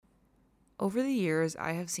Over the years,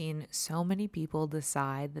 I have seen so many people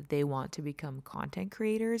decide that they want to become content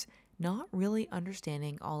creators, not really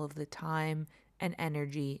understanding all of the time and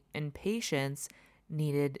energy and patience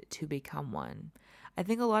needed to become one. I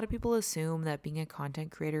think a lot of people assume that being a content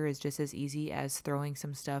creator is just as easy as throwing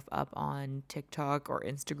some stuff up on TikTok or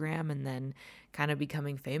Instagram and then kind of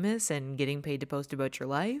becoming famous and getting paid to post about your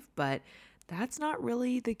life, but that's not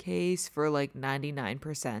really the case for like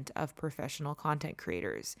 99% of professional content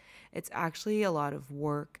creators. It's actually a lot of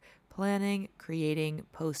work planning, creating,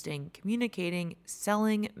 posting, communicating,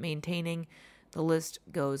 selling, maintaining. The list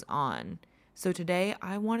goes on. So today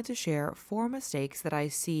I wanted to share 4 mistakes that I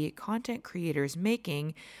see content creators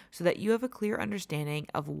making so that you have a clear understanding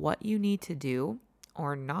of what you need to do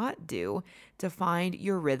or not do to find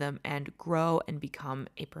your rhythm and grow and become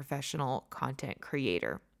a professional content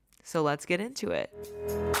creator. So let's get into it.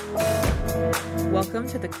 Welcome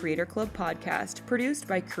to the Creator Club podcast, produced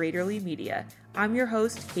by Creatorly Media. I'm your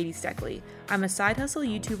host, Katie Steckley. I'm a side hustle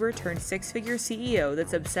YouTuber turned 6-figure CEO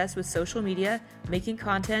that's obsessed with social media, making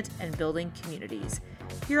content, and building communities.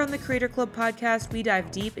 Here on the Creator Club podcast, we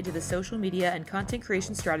dive deep into the social media and content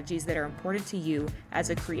creation strategies that are important to you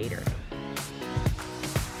as a creator.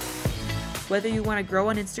 Whether you want to grow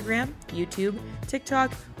on Instagram, YouTube,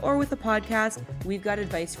 TikTok, or with a podcast, we've got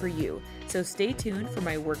advice for you. So stay tuned for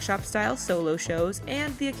my workshop-style solo shows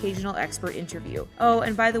and the occasional expert interview. Oh,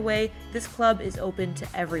 and by the way, this club is open to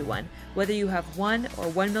everyone. Whether you have 1 or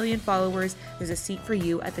 1 million followers, there's a seat for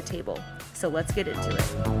you at the table. So let's get into it.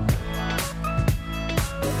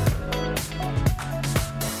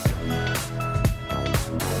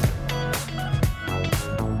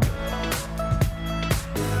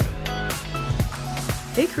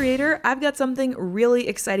 Hey creator, I've got something really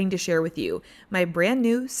exciting to share with you. My brand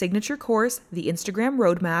new signature course, The Instagram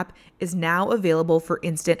Roadmap, is now available for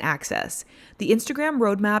instant access. The Instagram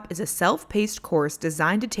Roadmap is a self-paced course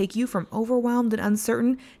designed to take you from overwhelmed and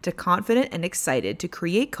uncertain to confident and excited to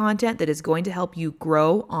create content that is going to help you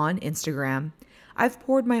grow on Instagram. I've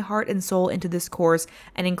poured my heart and soul into this course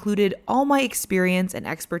and included all my experience and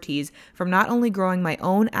expertise from not only growing my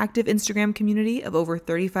own active Instagram community of over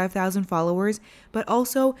 35,000 followers, but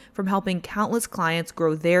also from helping countless clients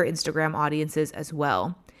grow their Instagram audiences as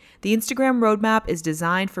well. The Instagram Roadmap is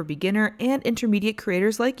designed for beginner and intermediate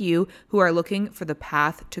creators like you who are looking for the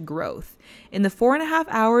path to growth. In the 4.5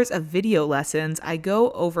 hours of video lessons, I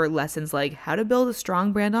go over lessons like how to build a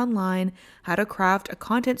strong brand online, how to craft a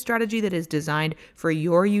content strategy that is designed for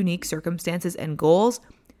your unique circumstances and goals,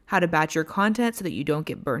 how to batch your content so that you don't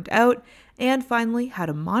get burnt out, and finally, how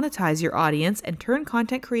to monetize your audience and turn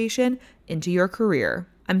content creation into your career.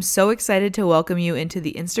 I'm so excited to welcome you into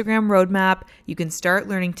the Instagram Roadmap. You can start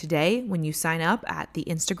learning today when you sign up at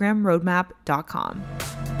theinstagramroadmap.com.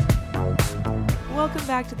 Welcome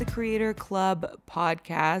back to the Creator Club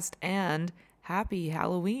podcast and happy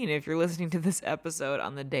Halloween if you're listening to this episode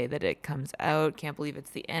on the day that it comes out. Can't believe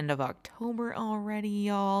it's the end of October already,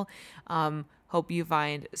 y'all. Hope you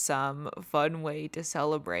find some fun way to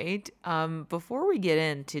celebrate. Before we get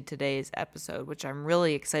into today's episode, which I'm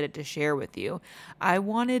really excited to share with you, I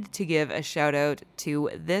wanted to give a shout out to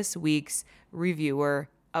this week's reviewer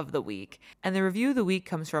of the week. And the review of the week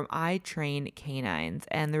comes from I Train Canines.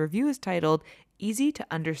 And the review is titled Easy to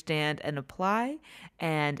Understand and Apply.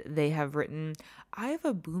 And they have written, I have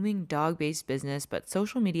a booming dog-based business, but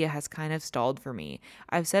social media has kind of stalled for me.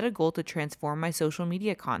 I've set a goal to transform my social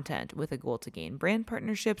media content with a goal to gain brand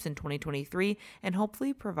partnerships in 2023 and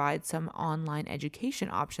hopefully provide some online education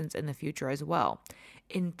options in the future as well.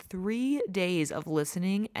 In 3 days of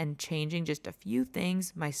listening and changing just a few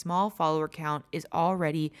things, my small follower count is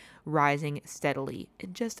already rising steadily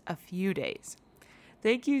in just a few days.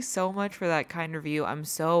 Thank you so much for that kind review. I'm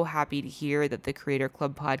so happy to hear that the Creator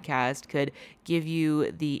Club podcast could give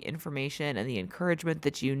you the information and the encouragement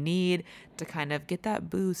that you need to kind of get that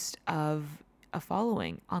boost of a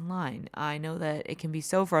following online. I know that it can be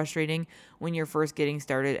so frustrating when you're first getting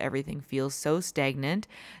started. Everything feels so stagnant.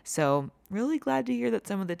 So really glad to hear that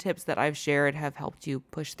some of the tips that I've shared have helped you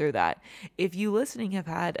push through that. If you listening have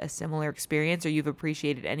had a similar experience or you've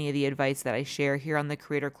appreciated any of the advice that I share here on the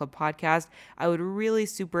Creator Club podcast, I would really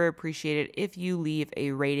super appreciate it if you leave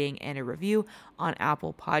a rating and a review on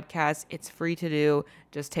Apple Podcasts. It's free to do,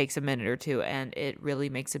 just takes a minute or two, and it really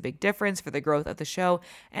makes a big difference for the growth of the show.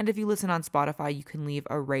 And if you listen on Spotify, you can leave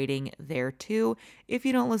a rating there too. If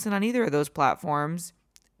you don't listen on either of those platforms,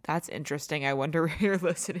 that's interesting. I wonder where you're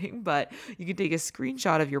listening, but you can take a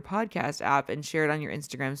screenshot of your podcast app and share it on your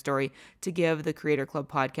Instagram story to give the Creator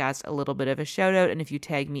Club podcast a little bit of a shout out. And if you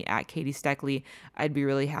tag me at Katie Steckley, I'd be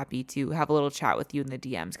really happy to have a little chat with you in the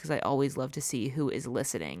DMs because I always love to see who is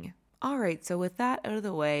listening. All right, so with that out of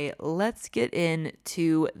the way, let's get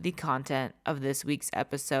into the content of this week's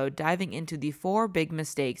episode, diving into the 4 big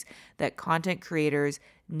mistakes that content creators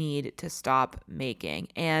need to stop making.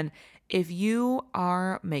 And if you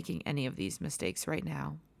are making any of these mistakes right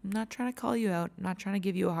now, I'm not trying to call you out, I'm not trying to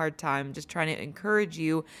give you a hard time, just trying to encourage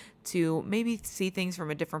you to maybe see things from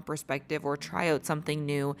a different perspective or try out something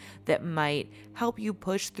new that might help you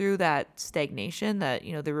push through that stagnation that,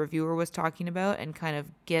 the reviewer was talking about and kind of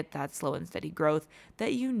get that slow and steady growth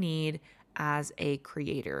that you need as a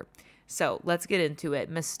creator. So let's get into it.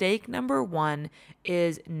 Mistake number 1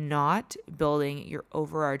 is not building your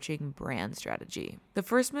overarching brand strategy. The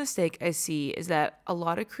first mistake I see is that a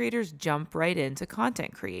lot of creators jump right into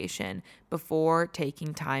content creation before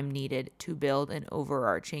taking time needed to build an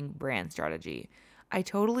overarching brand strategy. I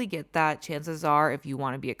totally get that. Chances are, if you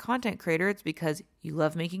want to be a content creator, it's because you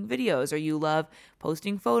love making videos or you love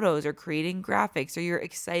posting photos or creating graphics or you're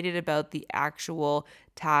excited about the actual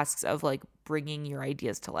tasks of like bringing your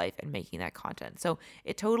ideas to life and making that content. So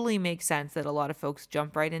it totally makes sense that a lot of folks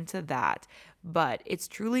jump right into that. But it's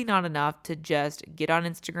truly not enough to just get on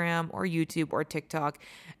Instagram or YouTube or TikTok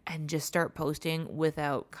and just start posting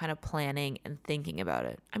without kind of planning and thinking about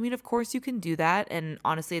it. I mean, of course you can do that. And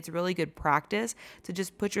honestly, it's a really good practice to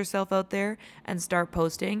just put yourself out there and start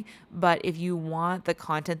posting. But if you want the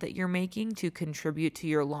content that you're making to contribute to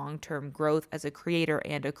your long-term growth as a creator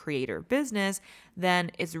and a creator business,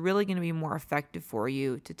 then it's really going to be more effective for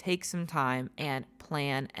you to take some time and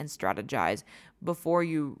plan and strategize before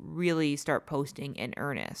you really start posting in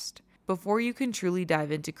earnest. Before you can truly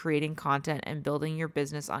dive into creating content and building your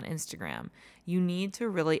business on Instagram, you need to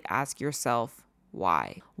really ask yourself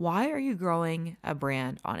why. Why are you growing a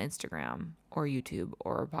brand on Instagram or YouTube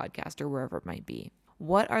or a podcast or wherever it might be?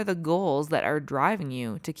 What are the goals that are driving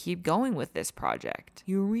you to keep going with this project?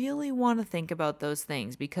 You really want to think about those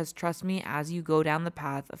things because trust me, as you go down the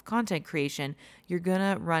path of content creation, you're going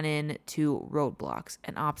to run into roadblocks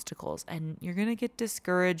and obstacles and you're going to get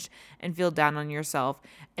discouraged and feel down on yourself.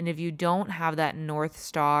 And if you don't have that North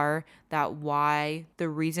Star, that why, the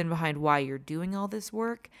reason behind why you're doing all this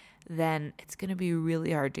work, then it's going to be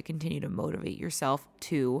really hard to continue to motivate yourself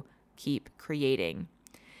to keep creating.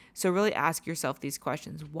 So really ask yourself these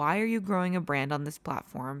questions. Why are you growing a brand on this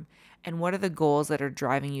platform? And what are the goals that are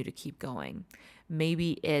driving you to keep going?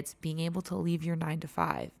 Maybe it's being able to leave your 9 to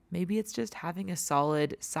 5. Maybe it's just having a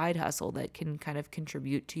solid side hustle that can kind of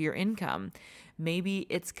contribute to your income. Maybe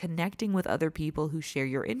it's connecting with other people who share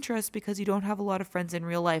your interests because you don't have a lot of friends in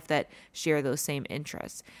real life that share those same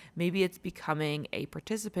interests. Maybe it's becoming a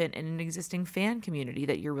participant in an existing fan community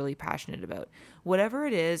that you're really passionate about. Whatever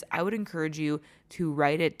it is, I would encourage you to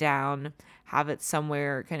write it down, have it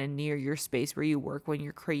somewhere kind of near your space where you work when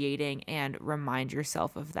you're creating, and remind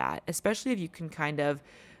yourself of that, especially if you can kind of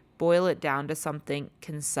boil it down to something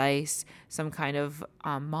concise, some kind of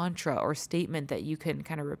mantra or statement that you can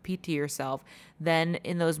kind of repeat to yourself. Then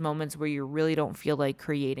in those moments where you really don't feel like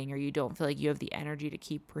creating or you don't feel like you have the energy to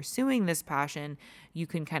keep pursuing this passion, you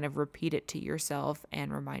can kind of repeat it to yourself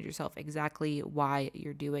and remind yourself exactly why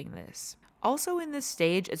you're doing this. Also in this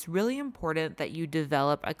stage, it's really important that you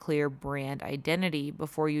develop a clear brand identity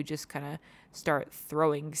before you just kind of start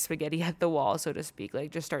throwing spaghetti at the wall, so to speak, like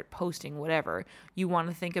just start posting whatever. You want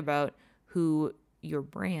to think about who your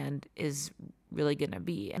brand is really going to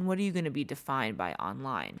be and what are you going to be defined by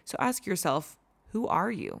online. So ask yourself, who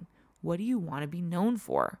are you? What do you want to be known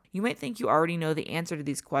for? You might think you already know the answer to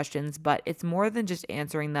these questions, but it's more than just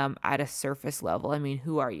answering them at a surface level. I mean,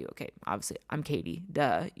 who are you? Okay, obviously, I'm Katie,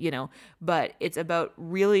 but it's about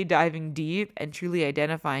really diving deep and truly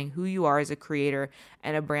identifying who you are as a creator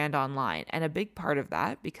and a brand online. And a big part of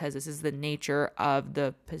that, because this is the nature of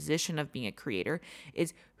the position of being a creator,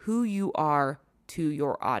 is who you are to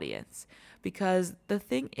your audience. Because the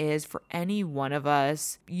thing is, for any one of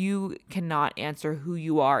us, you cannot answer who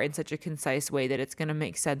you are in such a concise way that it's going to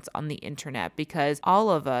make sense on the internet, because all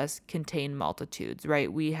of us contain multitudes,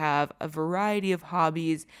 right? We have a variety of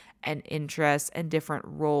hobbies and interests and different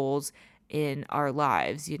roles in our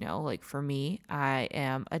lives. Like for me, I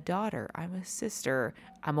am a daughter, I'm a sister,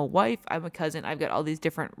 I'm a wife, I'm a cousin. I've got all these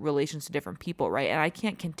different relations to different people, right? And I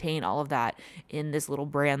can't contain all of that in this little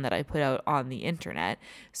brand that I put out on the internet.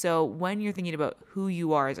 So when you're thinking about who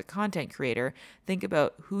you are as a content creator, think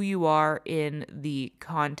about who you are in the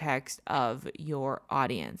context of your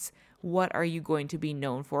audience. What are you going to be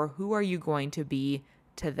known for? Who are you going to be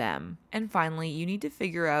to them? And finally, you need to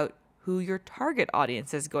figure out who your target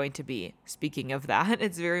audience is going to be. Speaking of that,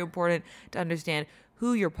 it's very important to understand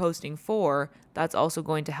who you're posting for. That's also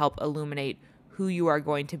going to help illuminate who you are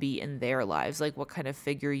going to be in their lives, like what kind of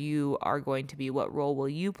figure you are going to be, what role will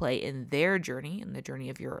you play in their journey, in the journey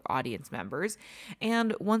of your audience members.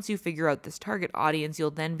 And once you figure out this target audience, you'll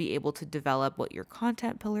then be able to develop what your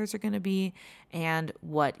content pillars are going to be and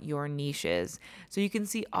what your niche is. So you can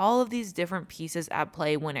see all of these different pieces at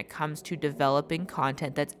play when it comes to developing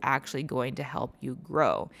content that's actually going to help you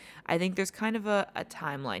grow. I think there's kind of a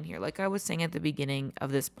timeline here. Like I was saying at the beginning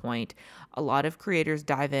of this point, a lot of creators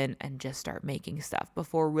dive in and just start making stuff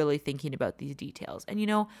before really thinking about these details. And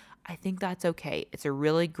I think that's okay. It's a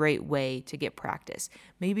really great way to get practice.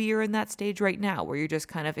 Maybe you're in that stage right now where you're just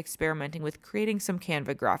kind of experimenting with creating some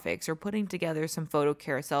Canva graphics or putting together some photo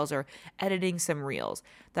carousels or editing some reels.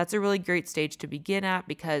 That's a really great stage to begin at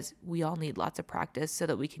because we all need lots of practice so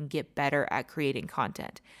that we can get better at creating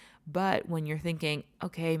content. But when you're thinking,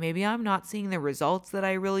 okay, maybe I'm not seeing the results that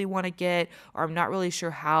I really want to get, or I'm not really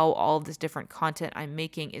sure how all of this different content I'm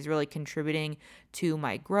making is really contributing to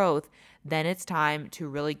my growth, then it's time to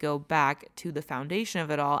really go back to the foundation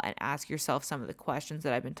of it all and ask yourself some of the questions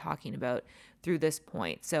that I've been talking about through this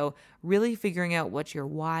point. So really figuring out what your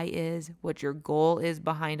why is, what your goal is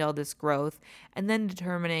behind all this growth, and then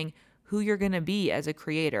determining who you're going to be as a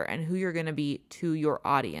creator and who you're going to be to your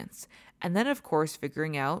audience. And then, of course,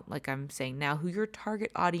 figuring out, like I'm saying now, who your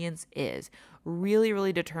target audience is. Really,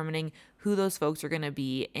 really determining who those folks are going to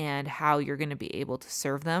be and how you're going to be able to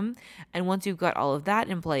serve them. And once you've got all of that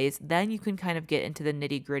in place, then you can kind of get into the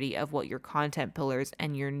nitty-gritty of what your content pillars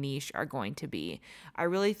and your niche are going to be. I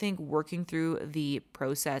really think working through the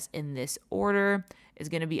process in this order is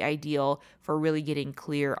going to be ideal for really getting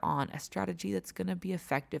clear on a strategy that's going to be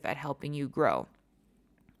effective at helping you grow.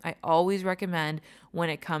 I always recommend when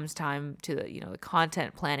it comes time to the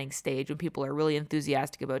content planning stage, when people are really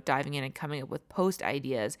enthusiastic about diving in and coming up with post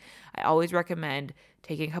ideas, I always recommend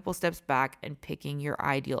taking a couple steps back and picking your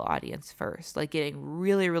ideal audience first, like getting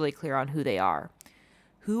really, really clear on who they are.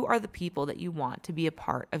 Who are the people that you want to be a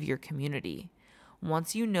part of your community?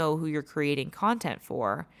 Once you know who you're creating content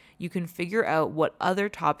for, you can figure out what other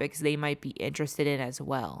topics they might be interested in as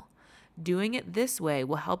well. Doing it this way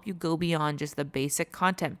will help you go beyond just the basic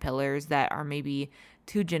content pillars that are maybe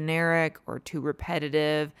too generic or too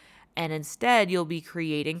repetitive, and instead you'll be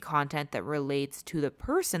creating content that relates to the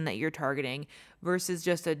person that you're targeting versus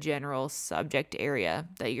just a general subject area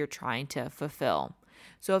that you're trying to fulfill.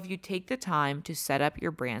 So if you take the time to set up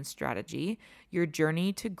your brand strategy, your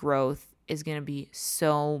journey to growth is going to be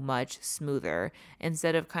so much smoother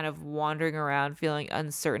instead of kind of wandering around feeling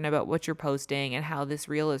uncertain about what you're posting and how this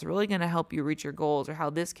reel is really going to help you reach your goals or how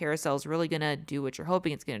this carousel is really going to do what you're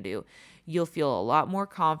hoping it's going to do. You'll feel a lot more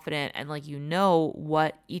confident and like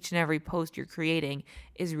what each and every post you're creating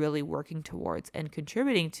is really working towards and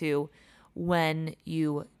contributing to when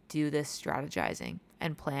you do this strategizing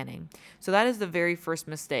and planning. So that is the very first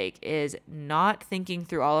mistake, is not thinking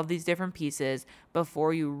through all of these different pieces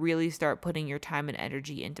before you really start putting your time and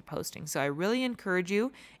energy into posting. So I really encourage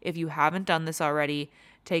you, if you haven't done this already,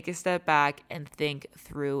 take a step back and think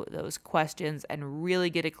through those questions and really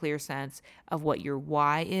get a clear sense of what your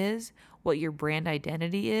why is, what your brand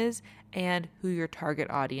identity is, and who your target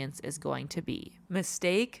audience is going to be.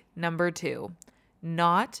 Mistake number 2,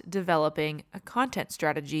 not developing a content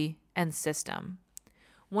strategy and system.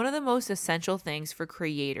 One of the most essential things for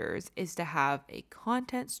creators is to have a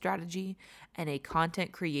content strategy and a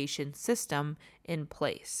content creation system in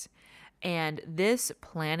place. And this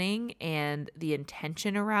planning and the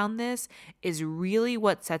intention around this is really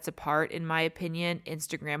what sets apart, in my opinion,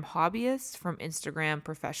 Instagram hobbyists from Instagram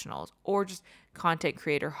professionals, or just content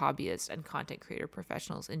creator hobbyists and content creator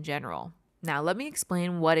professionals in general. Now, let me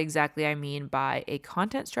explain what exactly I mean by a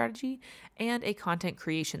content strategy and a content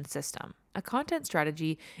creation system. A content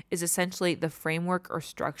strategy is essentially the framework or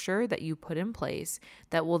structure that you put in place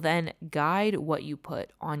that will then guide what you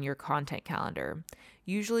put on your content calendar.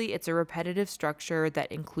 Usually, it's a repetitive structure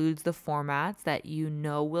that includes the formats that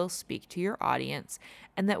will speak to your audience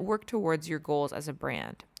and that work towards your goals as a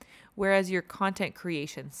brand. Whereas your content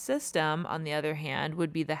creation system, on the other hand,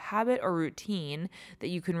 would be the habit or routine that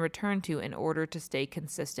you can return to in order to stay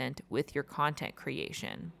consistent with your content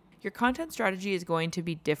creation. Your content strategy is going to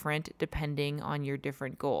be different depending on your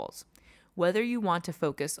different goals. Whether you want to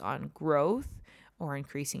focus on growth or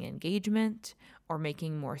increasing engagement or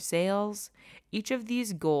making more sales, each of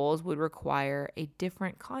these goals would require a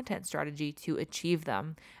different content strategy to achieve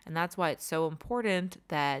them. And that's why it's so important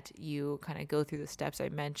that you kind of go through the steps I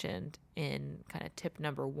mentioned in kind of tip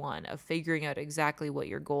number 1 of figuring out exactly what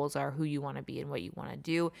your goals are, who you want to be, and what you want to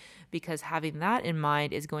do, because having that in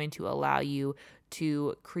mind is going to allow you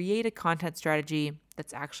to create a content strategy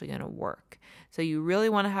that's actually going to work. So you really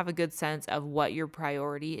want to have a good sense of what your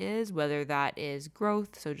priority is, whether that is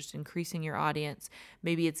growth, so just increasing your audience,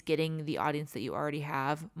 maybe it's getting the audience that you already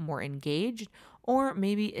have more engaged, or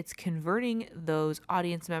maybe it's converting those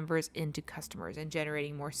audience members into customers and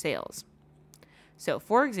generating more sales. So,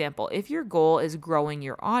 for example, if your goal is growing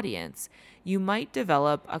your audience, you might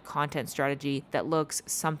develop a content strategy that looks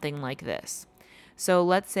something like this. So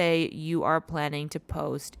let's say you are planning to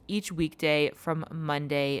post each weekday from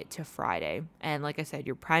Monday to Friday. And like I said,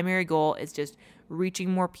 your primary goal is just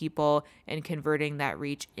reaching more people and converting that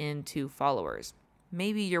reach into followers.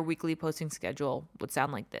 Maybe your weekly posting schedule would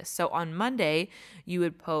sound like this. So on Monday, you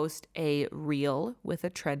would post a reel with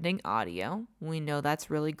a trending audio. We know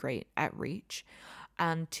that's really great at reach.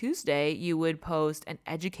 On Tuesday, you would post an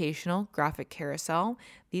educational graphic carousel.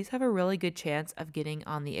 These have a really good chance of getting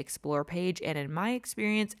on the Explore page. And in my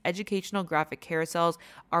experience, educational graphic carousels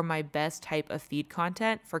are my best type of feed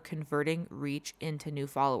content for converting reach into new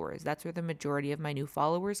followers. That's where the majority of my new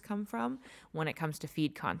followers come from when it comes to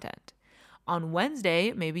feed content. On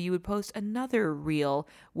Wednesday, maybe you would post another reel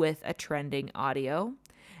with a trending audio.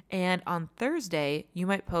 And on Thursday, you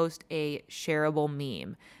might post a shareable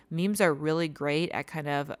meme. Memes are really great at kind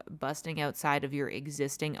of busting outside of your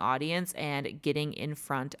existing audience and getting in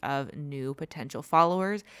front of new potential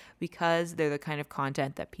followers because they're the kind of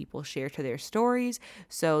content that people share to their stories.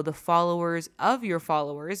 So the followers of your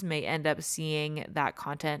followers may end up seeing that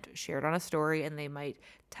content shared on a story, and they might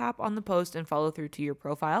tap on the post and follow through to your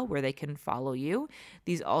profile where they can follow you.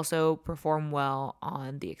 These also perform well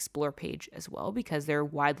on the Explore page as well because they're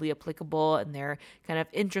widely applicable and they're kind of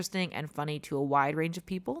interesting and funny to a wide range of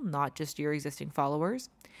people, not just your existing followers.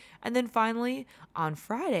 And then finally, on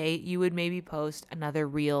Friday, you would maybe post another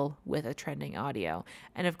reel with a trending audio.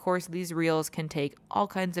 And of course, these reels can take all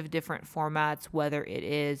kinds of different formats, whether it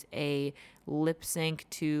is a lip sync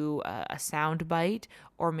to a sound bite,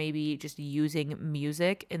 or maybe just using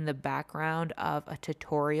music in the background of a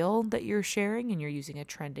tutorial that you're sharing and you're using a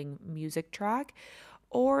trending music track.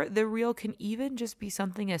 Or the reel can even just be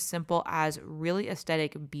something as simple as really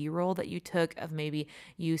aesthetic B-roll that you took of maybe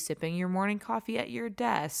you sipping your morning coffee at your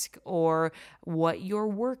desk, or what your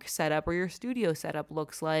work setup or your studio setup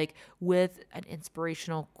looks like with an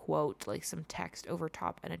inspirational quote, like some text over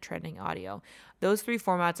top and a trending audio. Those three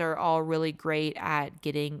formats are all really great at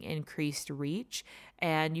getting increased reach,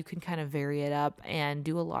 and you can kind of vary it up and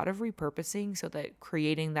do a lot of repurposing so that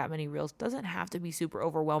creating that many reels doesn't have to be super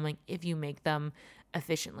overwhelming if you make them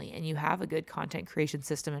efficiently and you have a good content creation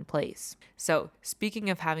system in place. So, speaking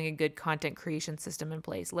of having a good content creation system in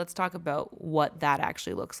place, let's talk about what that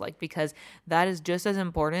actually looks like, because that is just as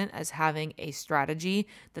important as having a strategy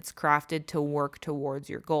that's crafted to work towards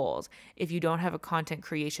your goals. If you don't have a content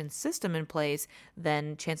creation system in place,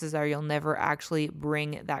 then chances are you'll never actually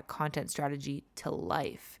bring that content strategy to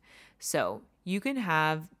life. So, you can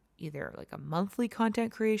have either like a monthly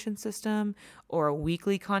content creation system or a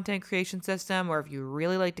weekly content creation system, or if you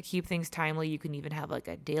really like to keep things timely, you can even have like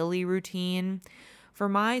a daily routine. For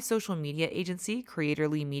my social media agency,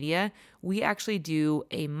 Creatorly Media, we actually do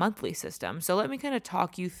a monthly system. So let me kind of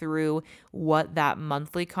talk you through what that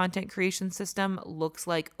monthly content creation system looks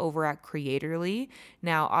like over at Creatorly.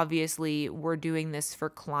 Now, obviously, we're doing this for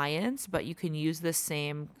clients, but you can use the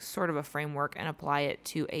same sort of a framework and apply it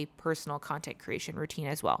to a personal content creation routine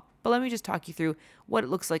as well. But let me just talk you through what it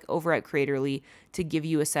looks like over at Creatorly to give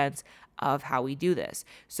you a sense of how we do this.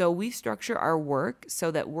 So we structure our work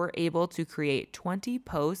so that we're able to create 20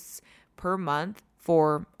 posts per month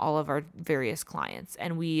for all of our various clients.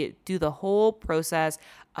 And we do the whole process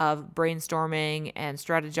of brainstorming and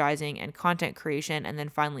strategizing and content creation, and then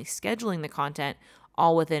finally scheduling the content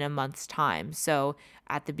all within a month's time. So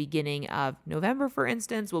at the beginning of November, for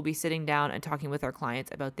instance, we'll be sitting down and talking with our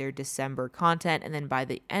clients about their December content. And then by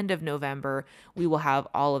the end of November, we will have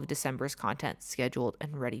all of December's content scheduled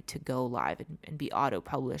and ready to go live and be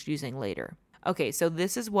auto-published using Later. Okay, so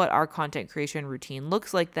this is what our content creation routine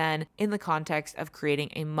looks like then in the context of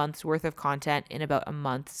creating a month's worth of content in about a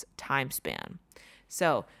month's time span.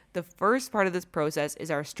 So the first part of this process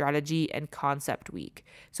is our strategy and concept week.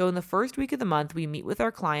 So in the first week of the month, we meet with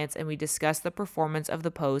our clients and we discuss the performance of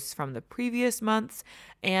the posts from the previous months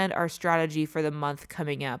and our strategy for the month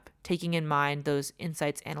coming up, taking in mind those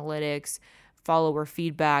insights, analytics, follower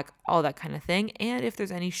feedback, all that kind of thing, and if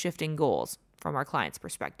there's any shifting goals from our client's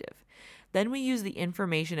perspective. Then we use the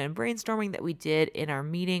information and brainstorming that we did in our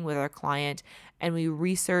meeting with our client, and we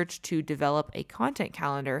research to develop a content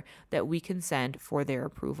calendar that we can send for their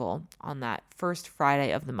approval on that first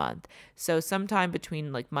Friday of the month. So sometime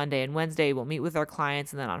between like Monday and Wednesday, we'll meet with our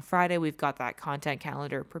clients, and then on Friday, we've got that content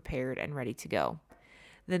calendar prepared and ready to go.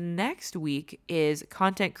 The next week is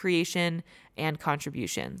content creation and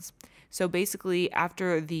contributions. So basically,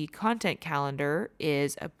 after the content calendar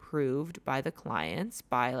is approved by the clients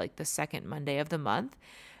by like the second Monday of the month,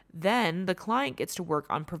 then the client gets to work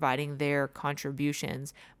on providing their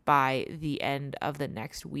contributions by the end of the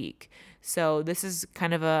next week. So this is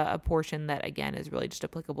kind of a portion that, again, is really just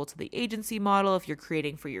applicable to the agency model. If you're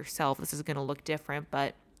creating for yourself, this is going to look different,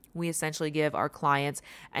 but we essentially give our clients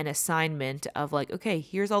an assignment of like, okay,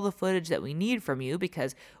 here's all the footage that we need from you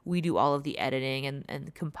because we do all of the editing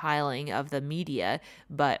and compiling of the media,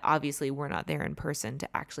 but obviously we're not there in person to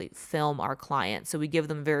actually film our clients. So we give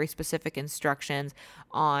them very specific instructions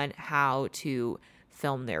on how to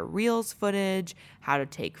film their reels footage, how to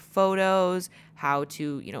take photos, how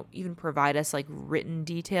to, even provide us like written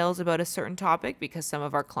details about a certain topic because some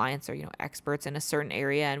of our clients are, experts in a certain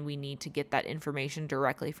area and we need to get that information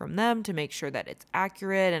directly from them to make sure that it's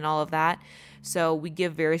accurate and all of that. So we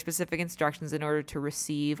give very specific instructions in order to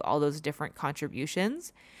receive all those different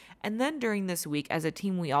contributions. And then during this week, as a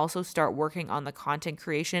team, we also start working on the content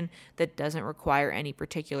creation that doesn't require any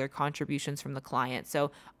particular contributions from the client.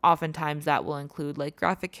 So oftentimes that will include like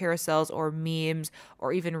graphic carousels or memes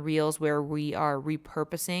or even reels where we are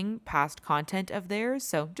repurposing past content of theirs.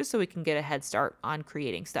 So just so we can get a head start on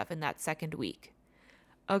creating stuff in that second week.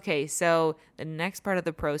 Okay, so the next part of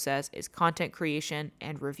the process is content creation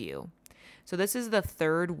and review. So this is the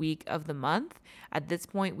third week of the month. At this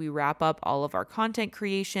point, we wrap up all of our content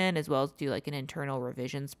creation as well as do like an internal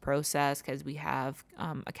revisions process because we have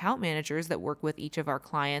account managers that work with each of our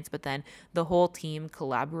clients, but then the whole team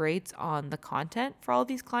collaborates on the content for all of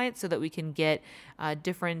these clients so that we can get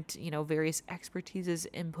different, various expertises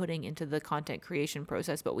inputting into the content creation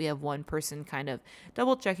process. But we have one person kind of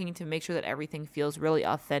double checking to make sure that everything feels really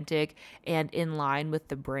authentic and in line with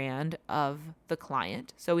the brand of the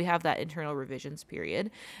client. So we have that internal revisions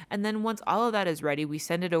period. And then once all of that is ready, we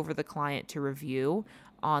send it over to the client to review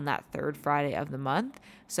on that third Friday of the month.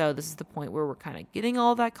 So this is the point where we're kind of getting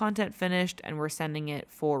all that content finished and we're sending it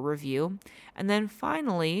for review. And then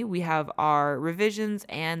finally, we have our revisions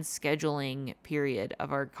and scheduling period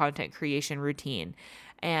of our content creation routine.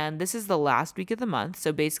 And this is the last week of the month.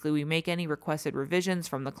 So basically, we make any requested revisions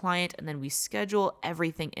from the client and then we schedule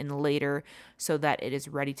everything in later so that it is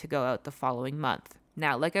ready to go out the following month.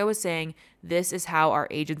 Now, like I was saying, this is how our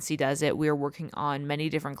agency does it. We are working on many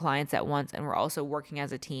different clients at once, and we're also working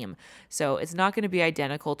as a team. So it's not going to be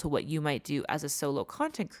identical to what you might do as a solo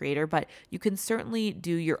content creator, but you can certainly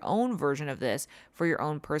do your own version of this for your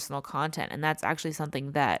own personal content. And that's actually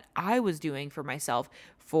something that I was doing for myself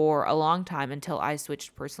for a long time until I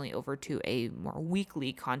switched personally over to a more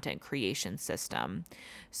weekly content creation system.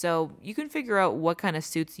 So you can figure out what kind of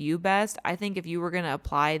suits you best. I think if you were going to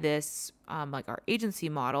apply this, like our agency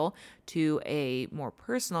model, to a more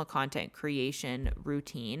personal content creation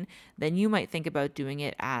routine, then you might think about doing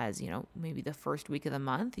it as, maybe the first week of the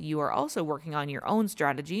month. You are also working on your own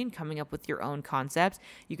strategy and coming up with your own concepts.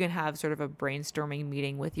 You can have sort of a brainstorming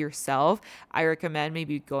meeting with yourself. I recommend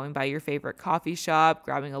maybe going by your favorite coffee shop,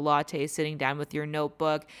 grabbing a latte, sitting down with your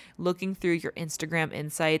notebook, looking through your Instagram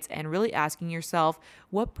insights and really asking yourself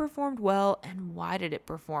what performed well and why did it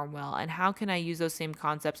perform well, and how can I use those same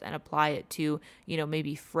concepts and apply it to,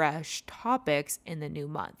 maybe fresh topics in the new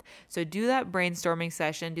month. So do that brainstorming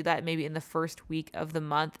session, do that maybe in the first week of the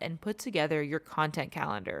month and put together your content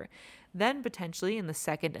calendar. Then potentially in the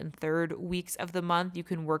second and third weeks of the month, you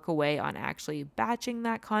can work away on actually batching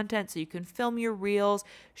that content. So you can film your reels,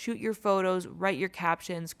 shoot your photos, write your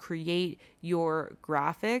captions, create your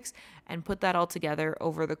graphics, and put that all together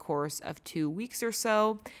over the course of 2 weeks or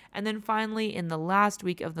so. And then finally, in the last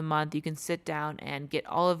week of the month, you can sit down and get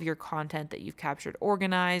all of your content that you've captured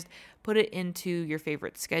organized, put it into your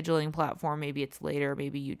favorite scheduling platform. Maybe it's later.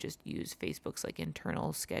 Maybe you just use Facebook's like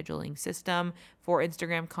internal scheduling system for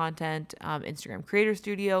Instagram content, Instagram Creator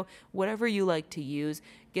Studio, whatever you like to use.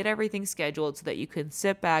 Get everything scheduled so that you can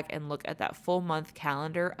sit back and look at that full month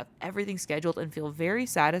calendar of everything scheduled and feel very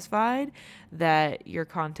satisfied that your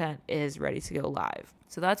content is ready to go live.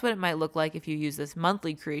 So that's what it might look like if you use this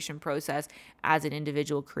monthly creation process as an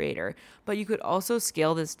individual creator. But you could also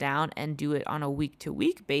scale this down and do it on a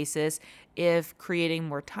week-to-week basis if creating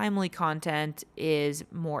more timely content is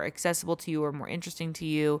more accessible to you or more interesting to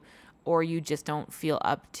you, or you just don't feel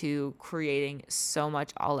up to creating so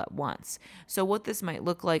much all at once. So what this might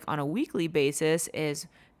look like on a weekly basis is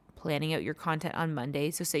planning out your content on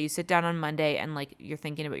Monday. So say you sit down on Monday and like you're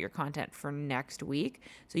thinking about your content for next week.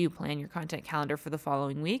 So you plan your content calendar for the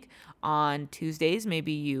following week. On Tuesdays,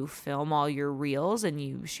 maybe you film all your reels and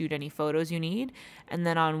you shoot any photos you need. And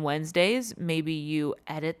then on Wednesdays, maybe you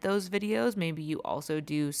edit those videos. Maybe you also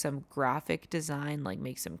do some graphic design, like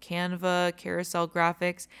make some Canva, carousel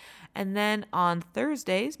graphics. And then on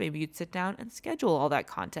Thursdays, maybe you'd sit down and schedule all that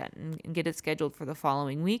content and get it scheduled for the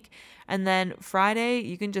following week. And then Friday,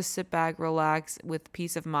 you can just sit back, relax with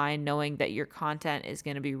peace of mind, knowing that your content is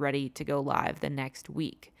going to be ready to go live the next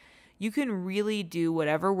week. You can really do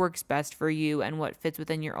whatever works best for you and what fits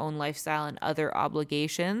within your own lifestyle and other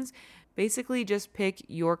obligations. Basically, just pick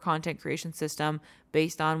your content creation system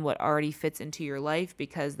based on what already fits into your life,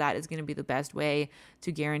 because that is going to be the best way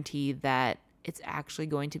to guarantee that it's actually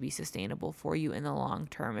going to be sustainable for you in the long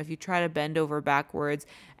term. If you try to bend over backwards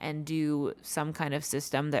and do some kind of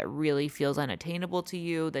system that really feels unattainable to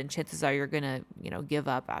you, then chances are you're going to, give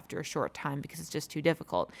up after a short time because it's just too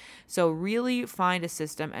difficult. So really find a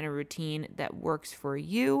system and a routine that works for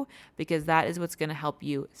you, because that is what's going to help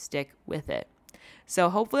you stick with it. So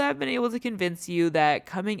hopefully I've been able to convince you that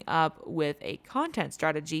coming up with a content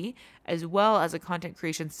strategy as well as a content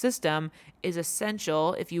creation system is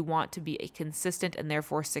essential if you want to be a consistent and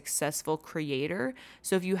therefore successful creator.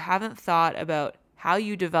 So if you haven't thought about how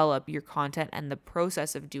you develop your content and the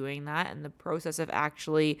process of doing that and the process of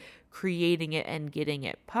actually creating it and getting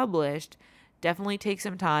it published, definitely take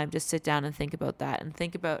some time to sit down and think about that and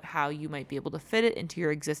think about how you might be able to fit it into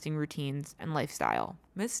your existing routines and lifestyle.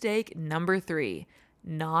 Mistake number 3,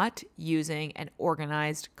 not using an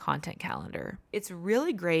organized content calendar. It's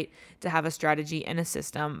really great to have a strategy and a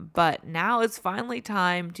system, but now it's finally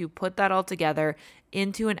time to put that all together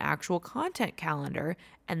into an actual content calendar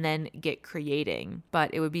and then get creating.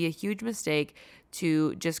 But it would be a huge mistake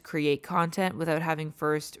to just create content without having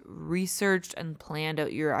first researched and planned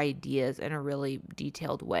out your ideas in a really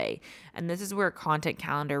detailed way. And this is where a content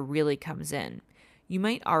calendar really comes in. You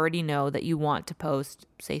might already know that you want to post,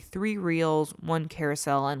 say, 3 reels, 1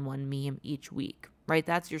 carousel, and 1 meme each week, right?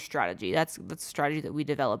 That's your strategy. That's the strategy that we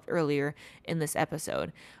developed earlier in this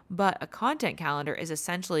episode. But a content calendar is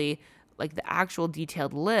essentially like the actual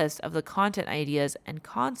detailed list of the content ideas and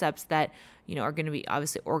concepts that, are going to be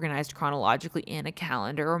obviously organized chronologically in a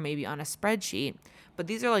calendar or maybe on a spreadsheet. But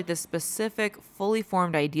these are like the specific, fully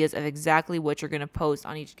formed ideas of exactly what you're going to post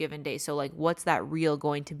on each given day. So like, what's that reel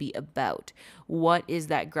going to be about? What is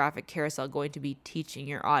that graphic carousel going to be teaching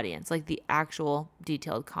your audience? Like the actual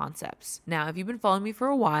detailed concepts. Now, if you've been following me for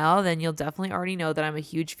a while, then you'll definitely already know that I'm a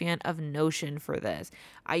huge fan of Notion for this.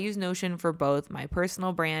 I use Notion for both my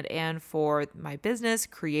personal brand and for my business,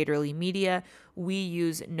 Creatorly Media. We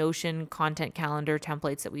use Notion content calendar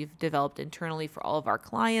templates that we've developed internally for all of our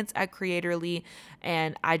clients at Creatorly.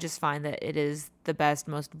 And I just find that it is the best,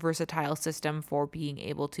 most versatile system for being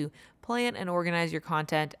able to plan and organize your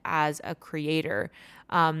content as a creator.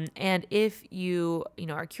 And if you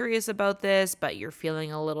are curious about this, but you're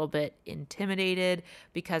feeling a little bit intimidated,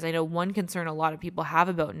 because I know one concern a lot of people have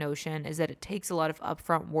about Notion is that it takes a lot of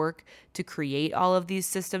upfront work to create all of these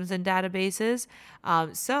systems and databases.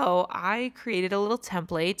 So I created a little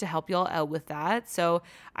template to help you all out with that. So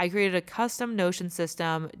I created a custom Notion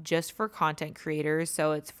system just for content creators.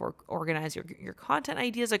 So it's for organize your content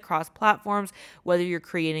ideas across platforms, whether you're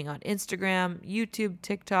creating on Instagram, YouTube,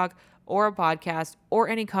 TikTok, or a podcast, or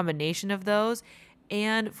any combination of those,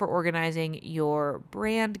 and for organizing your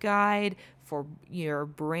brand guide, for your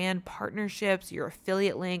brand partnerships, your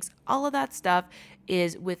affiliate links, all of that stuff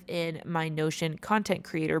is within my Notion content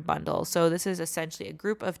creator bundle. So this is essentially a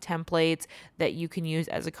group of templates that you can use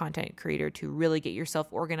as a content creator to really get yourself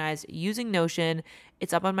organized using Notion.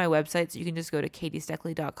 It's up on my website, so you can just go to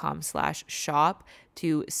katiesteckley.com/shop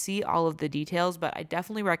to see all of the details, but I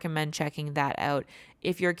definitely recommend checking that out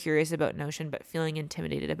if you're curious about Notion but feeling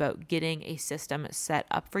intimidated about getting a system set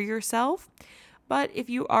up for yourself. But if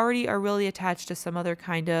you already are really attached to some other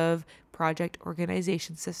kind of project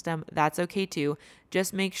organization system, that's okay too.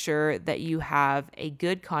 Just make sure that you have a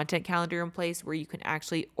good content calendar in place where you can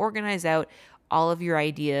actually organize out all of your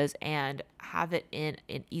ideas and have it in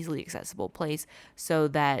an easily accessible place so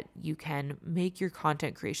that you can make your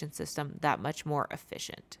content creation system that much more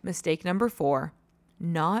efficient. Mistake number 4,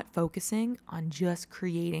 not focusing on just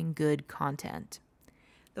creating good content.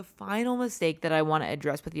 The final mistake that I want to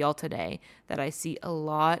address with y'all today that I see a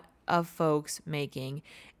lot of folks making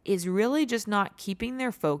is really just not keeping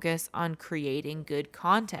their focus on creating good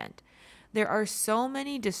content. There are so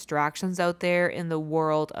many distractions out there in the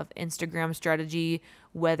world of Instagram strategy,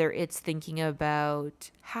 whether it's thinking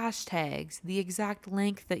about hashtags, the exact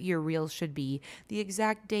length that your reels should be, the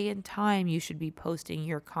exact day and time you should be posting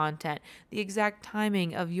your content, the exact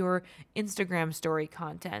timing of your Instagram story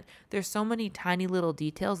content. There's so many tiny little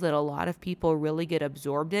details that a lot of people really get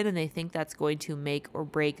absorbed in, and they think that's going to make or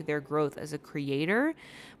break their growth as a creator.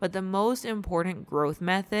 But the most important growth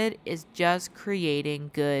method is just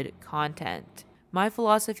creating good content. My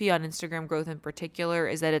philosophy on Instagram growth in particular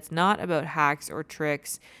is that it's not about hacks or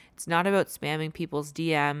tricks. It's not about spamming people's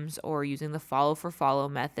DMs or using the follow for follow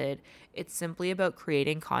method. It's simply about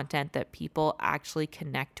creating content that people actually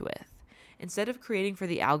connect with. Instead of creating for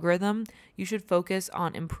the algorithm, you should focus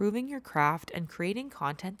on improving your craft and creating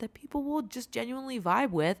content that people will just genuinely vibe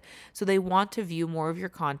with, so they want to view more of your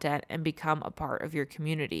content and become a part of your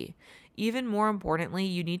community. Even more importantly,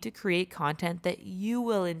 you need to create content that you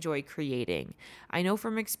will enjoy creating. I know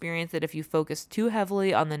from experience that if you focus too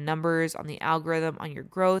heavily on the numbers, on the algorithm, on your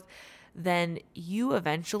growth, then you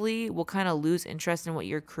eventually will kind of lose interest in what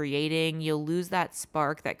you're creating. You'll lose that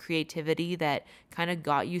spark, that creativity that kind of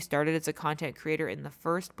got you started as a content creator in the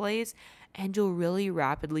first place, and you'll really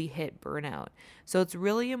rapidly hit burnout. So it's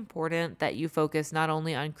really important that you focus not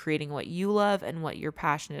only on creating what you love and what you're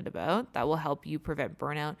passionate about, that will help you prevent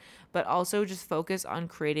burnout, but also just focus on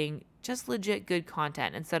creating just legit good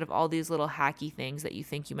content instead of all these little hacky things that you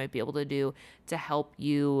think you might be able to do to help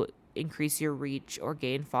you increase your reach or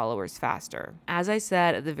gain followers faster. As I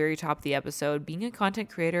said at the very top of the episode, being a content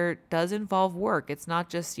creator does involve work. It's not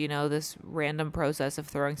just, this random process of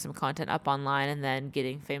throwing some content up online and then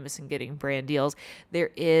getting famous and getting brand deals.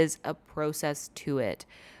 There is a process to it.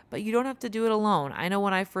 But you don't have to do it alone. I know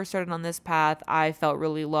when I first started on this path, I felt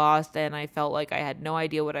really lost and I felt like I had no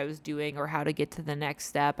idea what I was doing or how to get to the next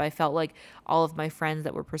step. I felt like all of my friends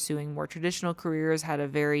that were pursuing more traditional careers had a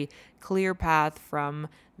very clear path from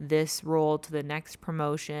this role to the next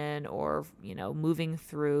promotion or, moving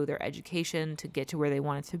through their education to get to where they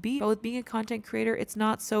wanted to be. But with being a content creator, it's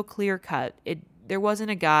not so clear cut. There wasn't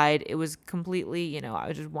a guide. It was completely, I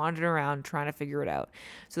was just wandering around trying to figure it out.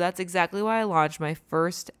 So that's exactly why I launched my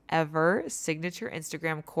first ever signature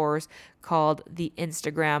Instagram course called the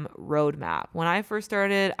Instagram Roadmap. When I first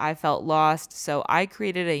started, I felt lost. So I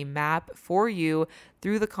created a map for you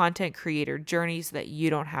through the content creator journey so that you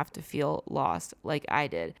don't have to feel lost like I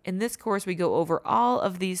did. In this course, we go over all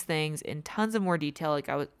of these things in tons of more detail.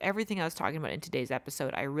 Everything I was talking about in today's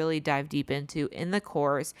episode, I really dive deep into in the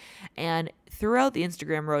course. And throughout the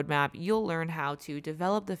Instagram Roadmap, you'll learn how to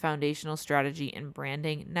develop the foundational strategy and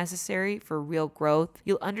branding necessary for real growth.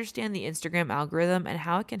 You'll understand the Instagram algorithm and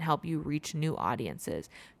how it can help you reach new audiences.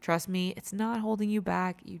 Trust me, it's not holding you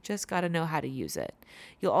back. You just got to know how to use it.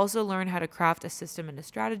 You'll also learn how to craft a system and a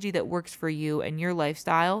strategy that works for you and your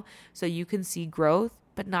lifestyle so you can see growth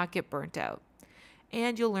but not get burnt out.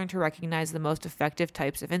 And you'll learn to recognize the most effective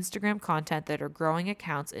types of Instagram content that are growing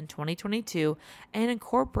accounts in 2022 and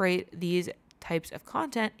incorporate these types of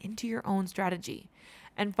content into your own strategy.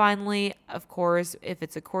 And finally, of course, if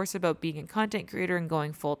it's a course about being a content creator and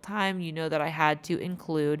going full time, you know that I had to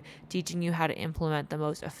include teaching you how to implement the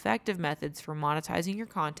most effective methods for monetizing your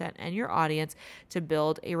content and your audience to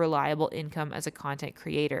build a reliable income as a content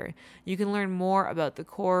creator. You can learn more about the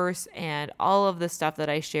course and all of the stuff that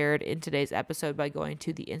I shared in today's episode by going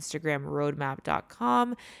to the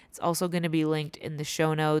InstagramRoadmap.com. It's also going to be linked in the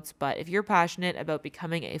show notes. But if you're passionate about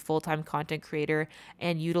becoming a full-time content creator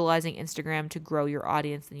and utilizing Instagram to grow your audience,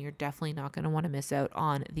 then you're definitely not going to want to miss out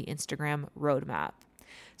on the Instagram Roadmap.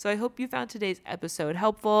 So I hope you found today's episode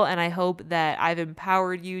helpful, and I hope that I've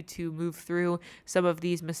empowered you to move through some of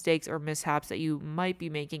these mistakes or mishaps that you might be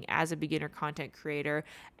making as a beginner content creator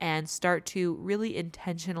and start to really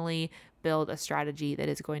intentionally build a strategy that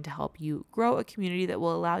is going to help you grow a community that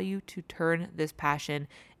will allow you to turn this passion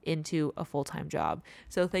into a full-time job.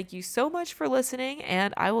 So thank you so much for listening,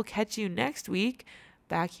 and I will catch you next week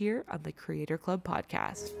back here on the Creator Club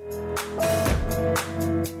podcast.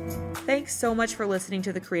 Thanks so much for listening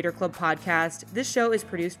to the Creator Club podcast. This show is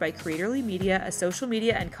produced by Creatorly Media, a social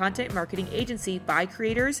media and content marketing agency by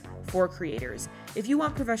creators for creators. If you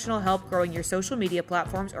want professional help growing your social media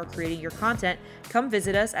platforms or creating your content, come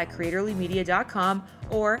visit us at creatorlymedia.com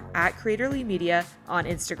or at Creatorly Media on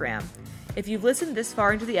Instagram. If you've listened this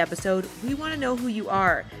far into the episode, we want to know who you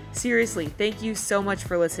are. Seriously, thank you so much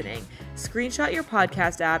for listening. Screenshot your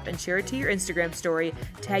podcast app and share it to your Instagram story,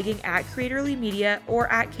 tagging at Creatorly Media or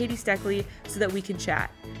at Katie Steckley so that we can chat.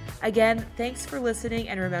 Again, thanks for listening,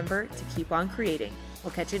 and remember to keep on creating.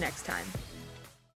 We'll catch you next time.